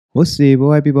What's up,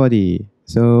 everybody?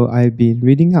 So I've been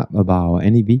reading up about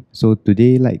MEV. So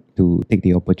today, like to take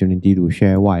the opportunity to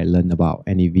share what I learned about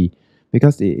MEV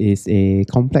because it is a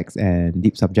complex and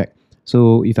deep subject.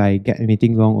 So if I get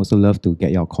anything wrong, also love to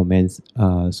get your comments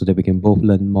so that we can both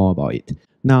learn more about it.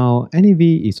 Now,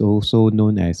 MEV is also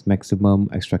known as maximum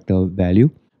extractor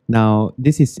value. Now,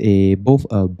 this is both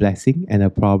a blessing and a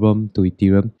problem to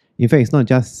Ethereum. In fact, it's not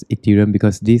just Ethereum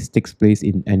because this takes place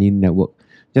in any network,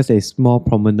 just a small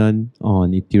prominent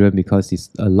on Ethereum because it's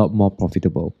a lot more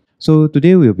profitable. So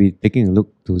today we'll be taking a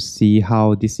look to see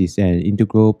how this is an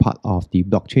integral part of the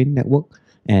blockchain network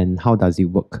and how does it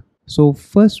work. So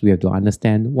first we have to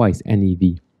understand what is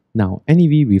MEV. Now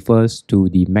MEV refers to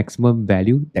the maximum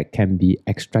value that can be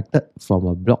extracted from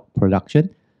a block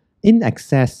production in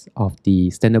excess of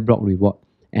the standard block reward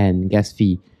and gas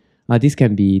fee. This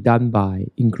can be done by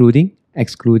including,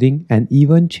 excluding, and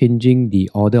even changing the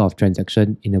order of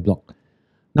transaction in a block.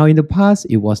 Now, in the past,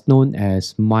 it was known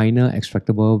as minor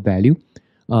extractable value.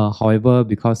 However,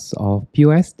 because of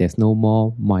POS, there's no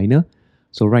more minor.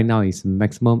 So right now, it's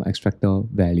maximum extractor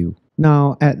value.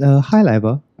 Now, at a high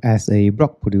level, as a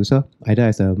block producer, either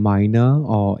as a miner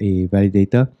or a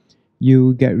validator,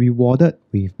 you get rewarded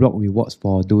with block rewards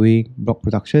for doing block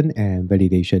production and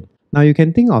validation. Now you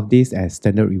can think of this as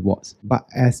standard rewards, but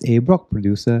as a block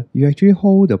producer, you actually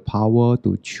hold the power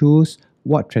to choose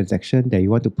what transaction that you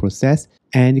want to process,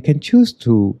 and you can choose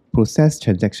to process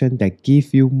transaction that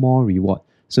give you more reward.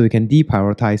 So you can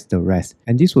deprioritize the rest,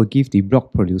 and this will give the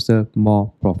block producer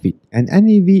more profit. And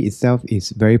MEV itself is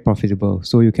very profitable.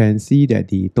 So you can see that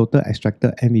the total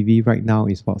extracted MEV right now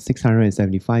is about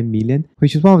 675 million,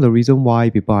 which is one of the reasons why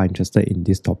people are interested in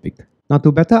this topic. Now,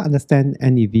 to better understand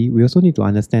MEV, we also need to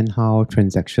understand how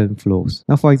transaction flows.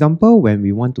 Now, for example, when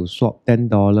we want to swap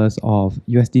 $10 of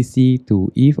USDC to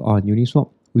ETH on Uniswap,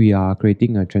 we are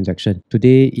creating a transaction.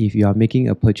 Today, if you are making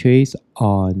a purchase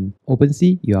on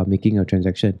OpenSea, you are making a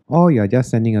transaction. Or you are just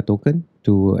sending a token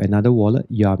to another wallet,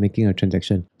 you are making a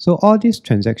transaction. So all this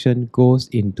transaction goes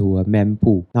into a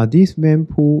mempool. Now this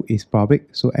mempool is public,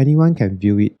 so anyone can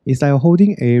view it. It's like a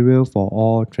holding area for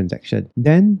all transactions.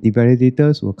 Then the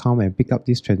validators will come and pick up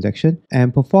this transaction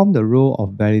and perform the role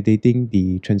of validating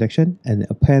the transaction and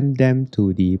append them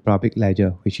to the public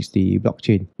ledger, which is the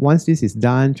blockchain. Once this is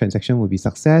done, transaction will be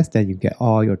success, then you get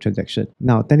all your transaction.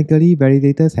 Now technically,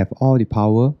 validators have all the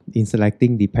power in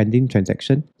selecting the pending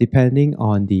transaction depending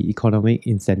on the economic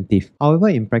incentive. However,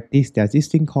 in practice, there's this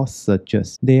thing called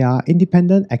searchers. They are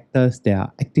independent actors that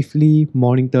are actively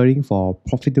monitoring for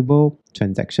profitable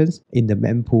transactions in the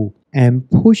mempool and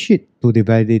push it to the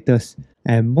validators.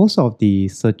 And most of the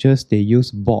searchers, they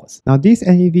use bots. Now, these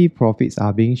MEV profits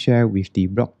are being shared with the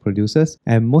block producers,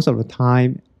 and most of the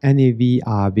time, MEV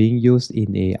are being used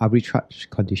in a arbitrage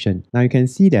condition. Now, you can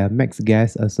see that max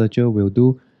gas a searcher will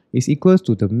do is equals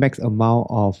to the max amount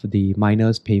of the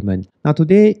miner's payment. Now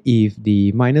today, if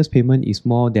the miner's payment is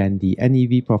more than the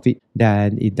MEV profit,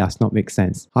 then it does not make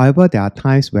sense. However, there are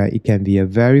times where it can be a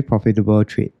very profitable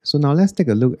trade. So now let's take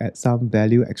a look at some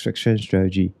value extraction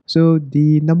strategy. So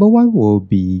the number one will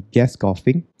be gas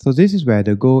golfing. So this is where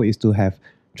the goal is to have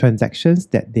transactions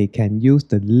that they can use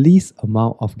the least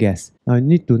amount of gas. Now you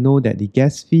need to know that the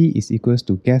gas fee is equals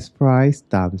to gas price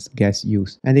times gas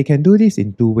use. And they can do this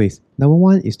in two ways. Number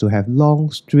one is to have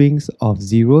long strings of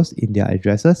zeros in their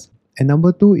addresses. And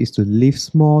number two is to leave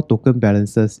small token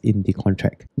balances in the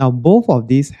contract. Now both of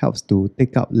these helps to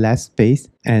take up less space,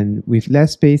 and with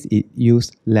less space it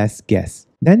uses less gas.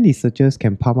 Then the searchers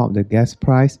can pump up the gas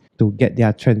price to get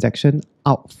their transaction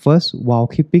out first while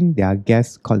keeping their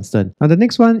gas constant. Now the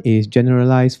next one is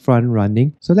Generalise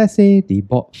Front-running. So let's say the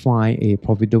bot find a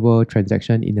profitable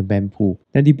transaction in the mempool.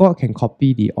 Then the bot can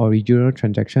copy the original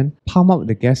transaction, pump up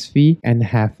the gas fee, and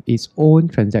have its own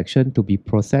transaction to be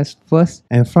processed first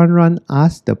and front-run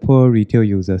us, the poor retail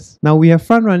users. Now we have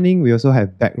front-running, we also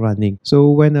have back-running.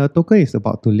 So when a token is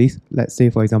about to list, let's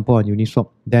say for example on Uniswap,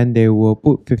 then they will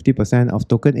put 50% of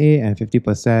token A and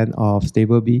 50% of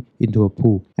stable B into a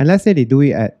pool. And let's say they do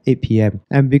it at 8 p.m.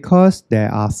 And because there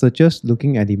are searchers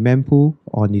looking at the mempool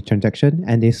on the transaction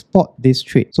and they spot this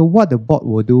trade, so what the bot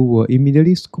will do will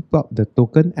immediately scoop up the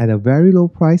token at a very low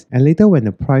price, and later when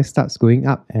the price starts going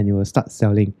up, and it will start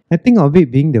selling. And think of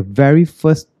it being the very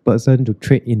first person to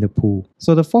trade in the pool.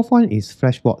 So the fourth one is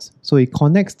Flashbots. So it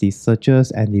connects the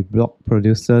searchers and the block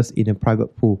producers in a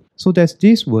private pool, so that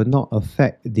this will not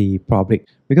affect the public.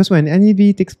 Because when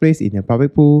MEV takes place in a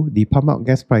public pool, the pump out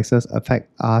gas prices affect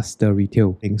us, the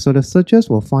retail. So the searchers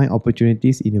will find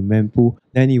opportunities in the main pool,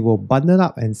 then it will bundle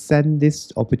up and send these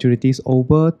opportunities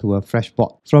over to a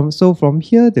Flashbot. From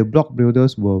here, the block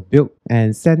builders will build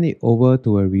and send it over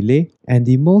to a relay, and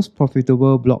the most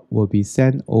profitable block will be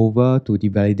sent over to the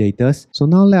validators. So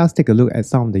now let us take a look at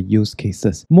some of the use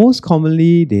cases. Most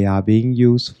commonly, they are being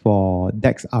used for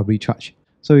DEX arbitrage.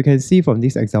 So you can see from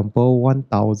this example,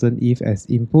 1000 ETH as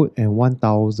input and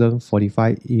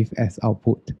 1045 ETH as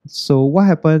output. So what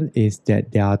happened is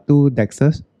that there are two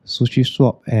DEXs,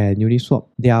 SushiSwap and Uniswap.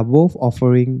 They are both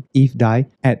offering ETH DAI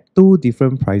at two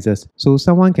different prices. So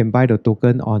someone can buy the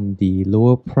token on the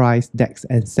lower price DEX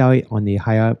and sell it on the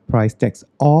higher price DEX,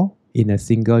 or in a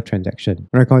single transaction.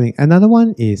 Recording. Another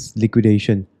one is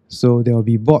liquidation. So there will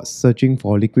be bots searching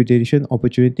for liquidation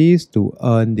opportunities to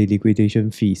earn the liquidation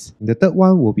fees. The third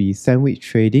one will be sandwich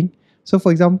trading. So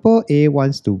for example, A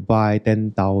wants to buy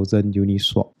 10,000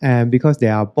 Uniswap, and because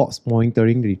there are bots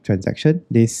monitoring the transaction,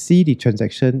 they see the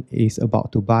transaction is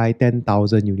about to buy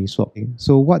 10,000 Uniswap.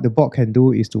 So what the bot can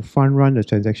do is to front run the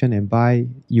transaction and buy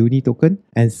Uni token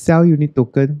and sell Uni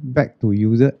token back to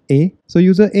user A. So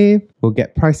user A will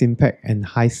get price impact and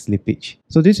high slippage.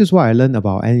 So this is what I learned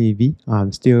about MEV.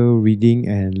 I'm still reading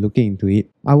and looking into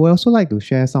it. I would also like to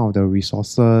share some of the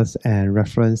resources and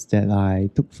reference that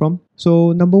I took from.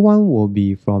 So number one will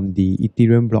be from the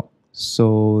Ethereum blog.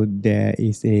 So there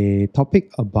is a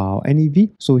topic about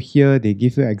MEV. So here they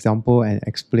give you an example and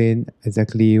explain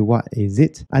exactly what is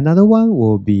it. Another one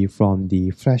will be from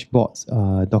the Flashbots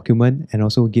document and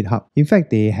also GitHub. In fact,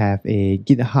 they have a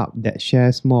GitHub that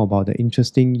shares more about the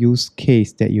interesting use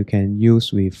case that you can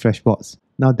use with Flashbots.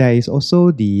 Now there is also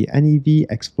the MEV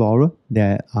Explorer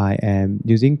that I am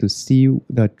using to see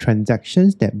the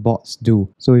transactions that bots do.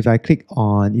 So if I click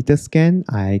on Etherscan,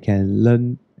 I can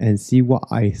learn and see what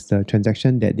is the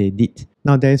transaction that they did.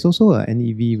 Now there is also a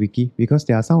MEV Wiki because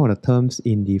there are some of the terms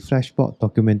in the Flashbot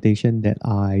documentation that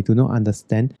I do not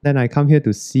understand. Then I come here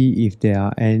to see if there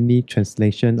are any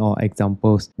translation or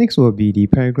examples. Next will be the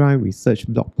Paradigm Research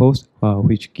blog post,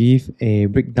 which give a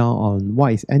breakdown on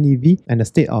what is MEV and the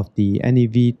state of the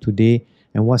MEV today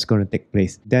and what's going to take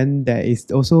place. Then there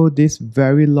is also this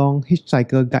very long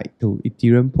Hitchhiker guide to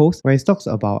Ethereum post where it talks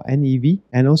about MEV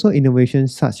and also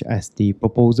innovations such as the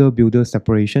proposal builder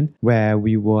separation, where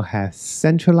we will have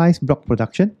centralized block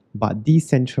production but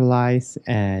decentralized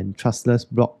and trustless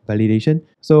block validation.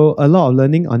 So a lot of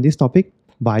learning on this topic,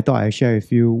 but I thought I'd share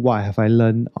with you what have I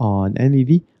learned on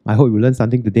MEV. I hope you learned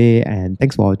something today, and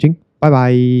thanks for watching. Bye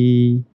bye.